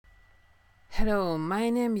Hello,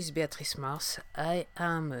 my name is Beatrice Mars. I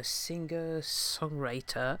am a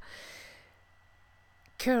singer-songwriter,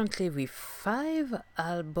 currently with 5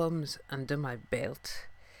 albums under my belt.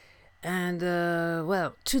 And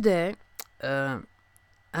today I'm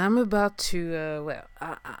about to,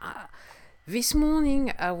 this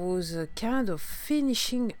morning I was kind of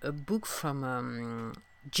finishing a book from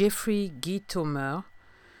Jeffrey Gitomer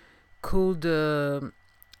called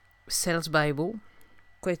Sales Bible.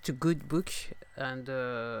 Quite a good book, and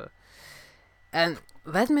that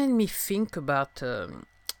made me think about a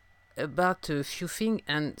few things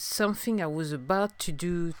and something I was about to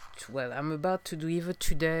do. I'm about to do either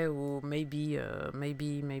today or maybe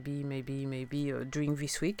during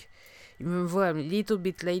this week. Even though I'm a little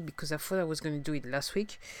bit late because I thought I was going to do it last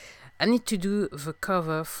week. I need to do the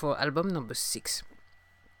cover for album number 6.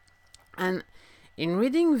 And in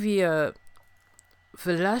reading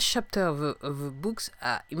the last chapter of the books,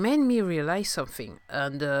 it made me realize something.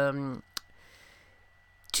 And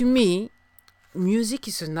to me, music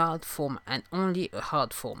is an art form and only a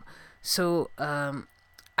art form. So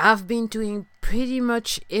I've been doing pretty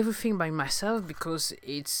much everything by myself because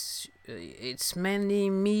it's mainly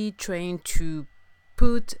me trying to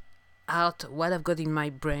put out what I've got in my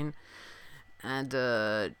brain and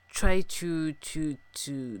try to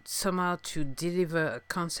somehow to deliver a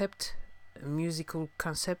concept, a musical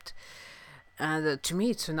concept, and to me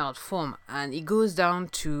it's an art form, and it goes down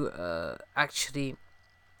to actually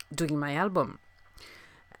doing my album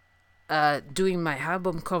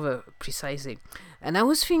cover precisely. And I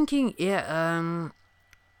was thinking,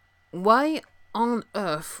 why on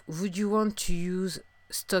earth would you want to use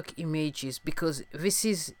stock images? Because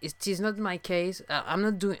it is not my case. I'm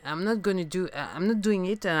not doing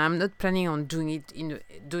it, and I'm not planning on doing it in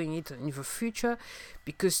the future,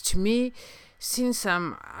 because to me, since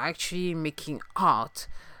I'm actually making art,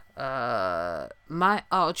 my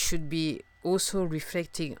art should be also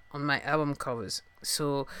reflecting on my album covers.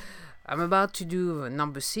 So I'm about to do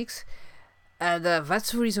number 6, and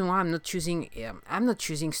that's the reason why I'm not using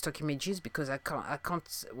stock images, because I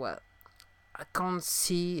can't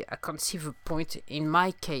see the point in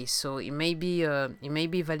my case. So it may be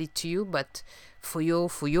valid to you, but for your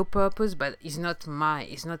purpose, but it's not my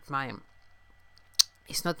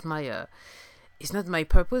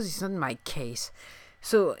purpose. It's not my case.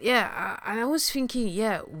 So and I was thinking,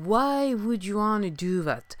 why would you want to do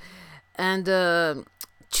that? And to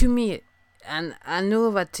me, and I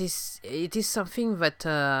know that it is something that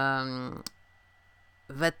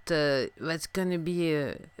that's gonna be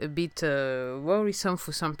a bit worrisome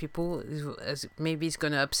for some people, as maybe it's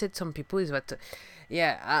gonna upset some people. Is that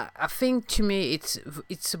I think to me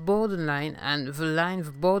it's a borderline, and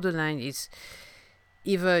the borderline is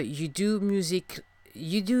either you do music,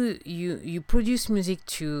 you produce music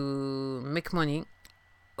to make money,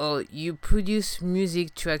 or you produce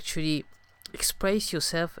music to actually express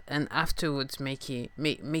yourself and afterwards making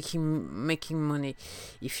money,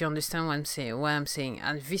 if you understand what I'm saying.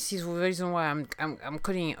 And this is the reason why I'm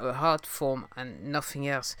calling it a art form and nothing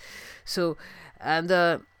else. So, and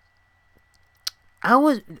I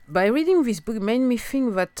was, by reading this book, made me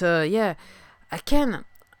think that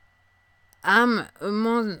I'm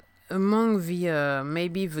among the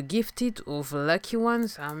maybe the gifted or the lucky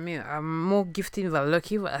ones. I'm more gifted than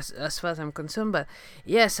lucky as far as I'm concerned. But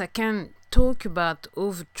yes, I can talk about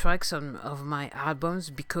all the tracks of my albums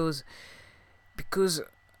because I'm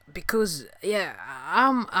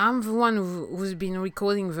the one who's been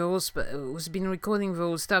recording the whole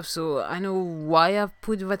stuff. So I know why I've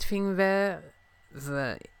put that thing there.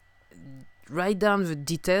 Write down the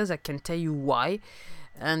details. I can tell you why.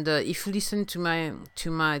 And if you listen to one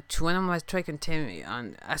of my tracks and tell me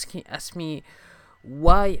and ask me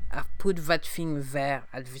why I put that thing there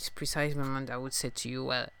at this precise moment, I would say to you,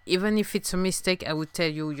 well, even if it's a mistake, I would tell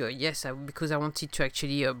you, because I wanted to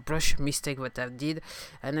actually brush a mistake that I did,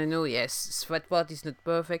 and I know, yes, that part is not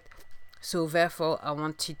perfect, so therefore I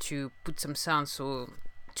wanted to put some sound so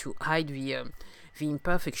to hide the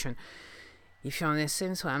imperfection. If you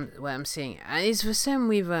understand what I'm saying, and it's the same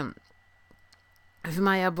with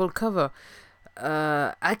my album cover.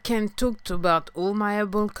 I can talk about all my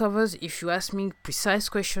album covers. If you ask me precise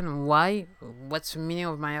question, what's the meaning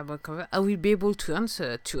of my album cover, I will be able to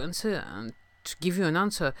answer and to give you an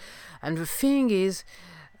answer. And the thing is,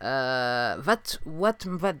 that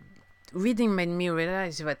reading made me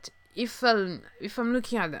realize that if I'm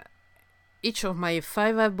looking at each of my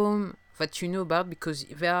 5 albums that you know about, because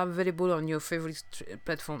they are available on your favorite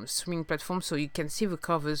streaming platform, so you can see the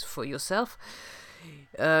covers for yourself.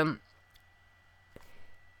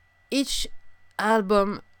 Each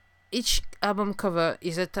album each album cover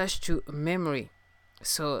is attached to a memory.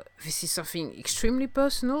 So this is something extremely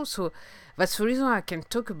personal. So that's the reason I can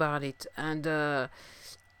talk about it. And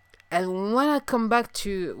when I come back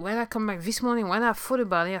this morning, when I thought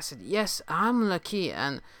about it, I said, yes, I'm lucky,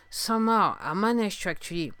 and somehow I managed to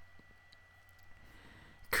actually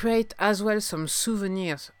create as well some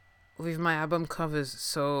souvenirs with my album covers.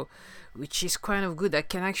 So, which is kind of good. I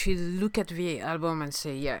can actually look at the album and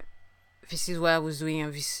say, yeah, this is what I was doing,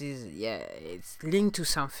 and this is, yeah, it's linked to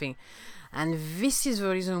something. And this is the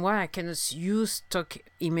reason why I cannot use stock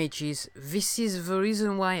images. This is the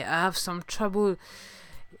reason why I have some trouble.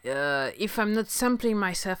 If I'm not sampling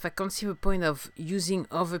myself, I can't see the point of using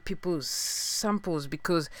other people's samples,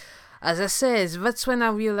 because, as I said, that's when I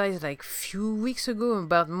realized, like few weeks ago,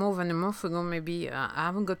 about more than a month ago, maybe. I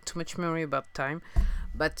haven't got too much memory about time,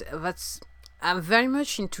 but I'm very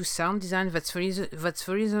much into sound design. That's the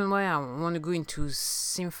reason why I want to go into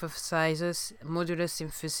synthesizers, modular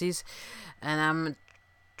synthesis, and I'm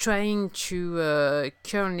trying to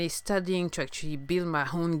currently studying to actually build my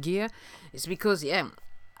own gear. It's because, yeah,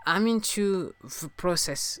 I'm into the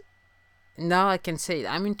process. Now I can say it.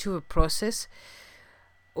 I'm into the process.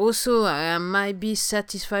 Also, I might be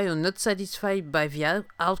satisfied or not satisfied by the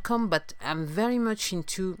outcome, but I'm very much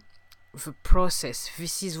into the process.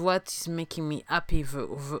 This is what is making me happy, the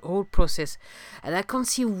whole process. And I can't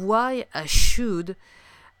see why I should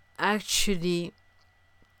actually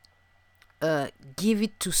give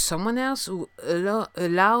it to someone else, or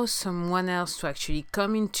allow someone else to actually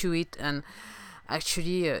come into it and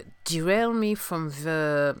actually derail me from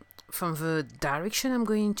the direction I'm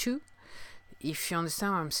going to, if you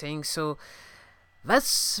understand what I'm saying. So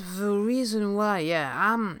that's the reason why,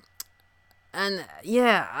 and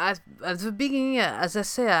yeah, at the beginning, as I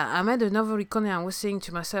say, I made another recording. I was saying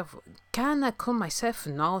to myself, can I call myself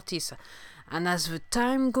an artist? And as the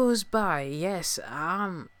time goes by, yes,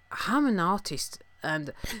 I'm an artist.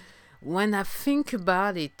 And when I think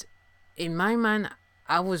about it, in my mind,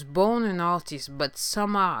 I was born an artist, but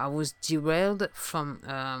somehow I was derailed from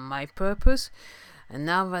my purpose. And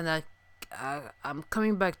now that I'm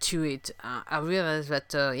coming back to it, I realize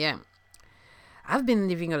that, I've been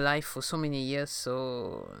living a life for so many years,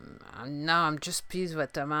 so now I'm just pleased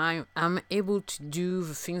that I'm able to do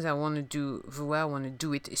the things I want to do the way I want to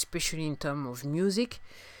do it, especially in terms of music.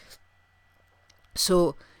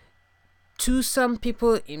 So to some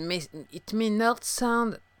people, it may not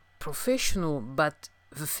sound professional, but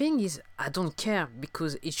the thing is, I don't care,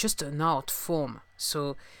 because it's just an art form.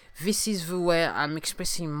 So this is the way I'm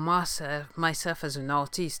expressing myself as an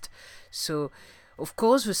artist. So of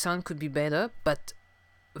course the sound could be better, but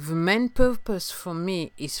the main purpose for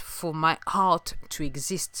me is for my art to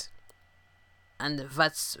exist, and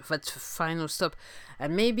that's the final stop.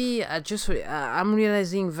 And maybe I'm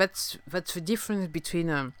realizing that's the difference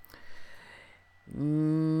between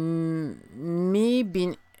me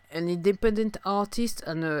being an independent artist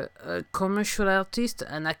and a commercial artist.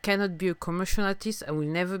 And I cannot be a commercial artist. I will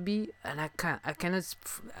never be, and I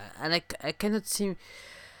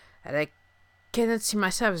cannot see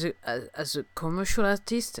myself as a commercial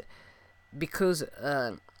artist, because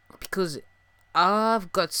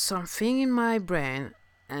I've got something in my brain,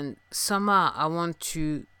 and somehow I want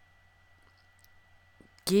to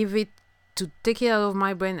take it out of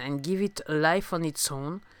my brain and give it a life on its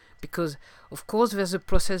own. Because of course there's a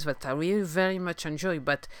process that I really very much enjoy,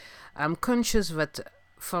 but I'm conscious that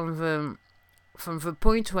from the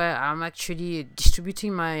point where I'm actually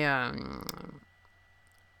distributing my an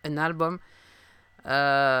album,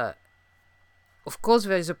 of course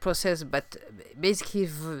there is a process, but basically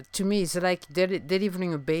to me it's like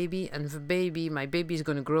delivering a baby, and my baby is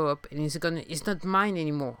gonna grow up, and it's not mine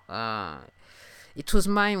anymore. It was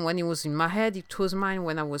mine when it was in my head. It was mine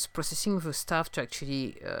when I was processing the stuff to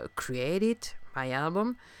actually create it, my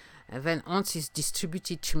album. And then once it's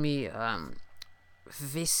distributed to me,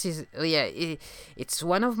 this is it's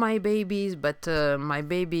one of my babies, but my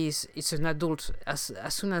baby it's an adult. As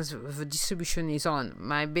soon as the distribution is on,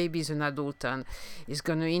 my baby is an adult, and is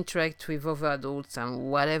gonna interact with other adults,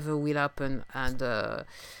 and whatever will happen. And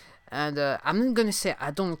I'm not gonna say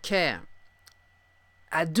I don't care.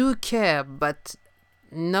 I do care, but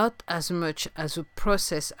not as much as the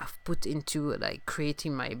process I've put into like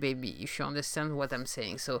creating my baby, if you understand what I'm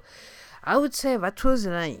saying. So I would say that was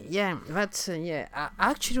I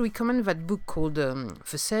actually recommend that book called The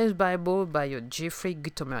Sales Bible by Jeffrey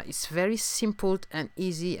Gitomer. It's very simple and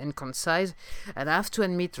easy and concise, and I have to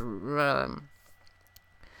admit,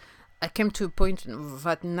 I came to a point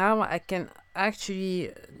that now I can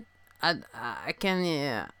actually I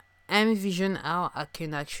can envision how I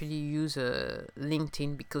can actually use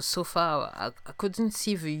LinkedIn, because so far I couldn't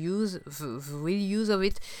see the real use of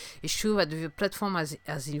it. It's true that the platform has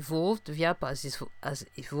evolved, the app has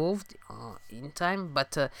evolved in time,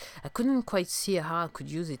 but I couldn't quite see how I could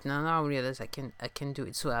use it. Now I realize I can do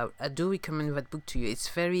it. So I do recommend that book to you. It's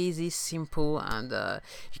very easy, simple, and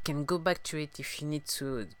you can go back to it if you need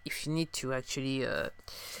to actually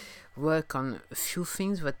work on a few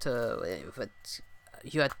things that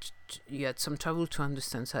you had some trouble to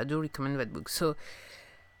understand. So I do recommend that book. So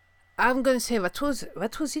I'm gonna say that was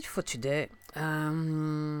it for today.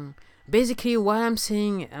 Basically, what I'm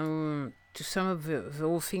saying to some of the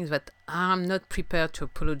whole things, that I'm not prepared to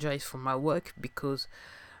apologize for my work, because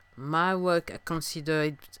my work, I consider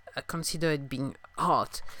it being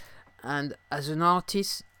art, and as an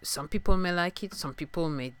artist, some people may like it, some people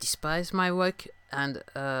may despise my work, and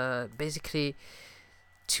basically,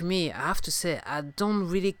 to me, I have to say, I don't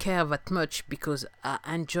really care that much, because I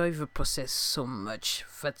enjoy the process so much.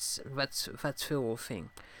 That's the whole thing.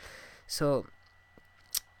 So,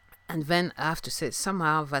 and then I have to say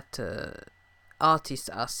somehow that artists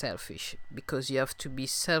are selfish, because you have to be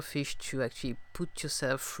selfish to actually put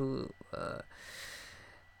yourself through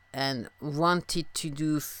and wanted to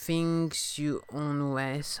do things your own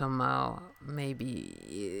way somehow.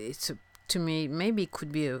 Maybe to me, maybe it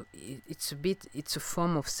could be it's a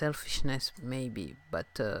form of selfishness, maybe,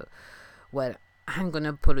 but well, I'm gonna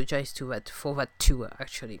apologize for that too,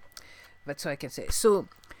 actually. That's all I can say. So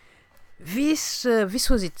this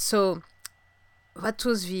was it. So that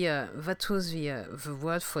was the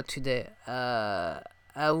word for today.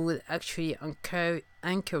 I would actually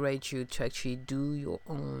encourage you to actually do your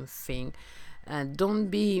own thing, and don't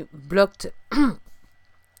be blocked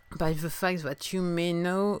by the fact that you may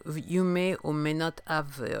or may not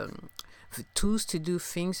have the tools to do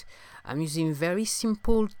things. I'm using very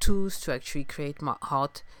simple tools to actually create my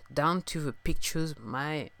art, down to the pictures.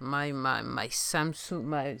 My Samsung,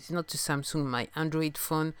 my Android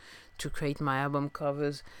phone, to create my album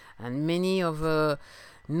covers, and many of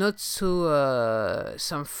not so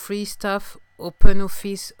some free stuff.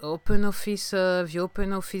 OpenOffice, the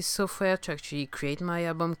OpenOffice software to actually create my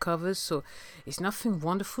album covers. So it's nothing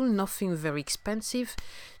wonderful, nothing very expensive,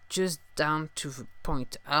 just down to the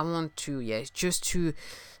point. I want to just to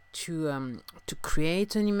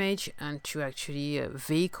create an image, and to actually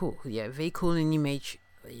vehicle an image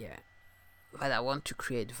that I want to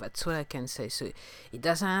create. That's what I can say. So it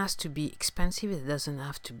doesn't have to be expensive, it doesn't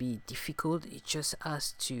have to be difficult, it just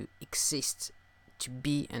has to exist, to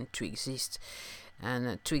be and to exist.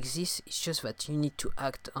 And to exist, it's just that you need to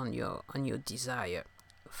act on your desire.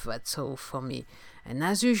 That's all for me. And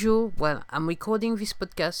as usual, well, I'm recording this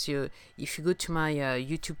podcast. So if you go to my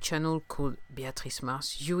YouTube channel called Beatrice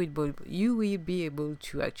Mars, you will be able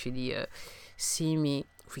to actually see me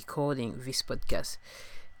recording this podcast.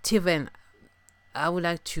 Till then, I would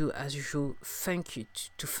like to, as usual, thank you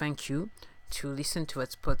to listen to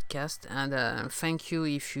that podcast, and thank you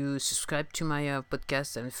if you subscribe to my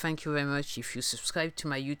podcast, and thank you very much if you subscribe to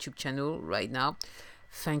my YouTube channel right now.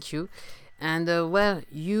 Thank you. And well,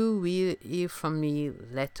 you will hear from me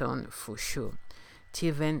later on for sure.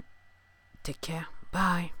 Till then, take care.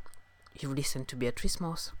 Bye. You listen to Beatrice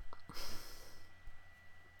Mars.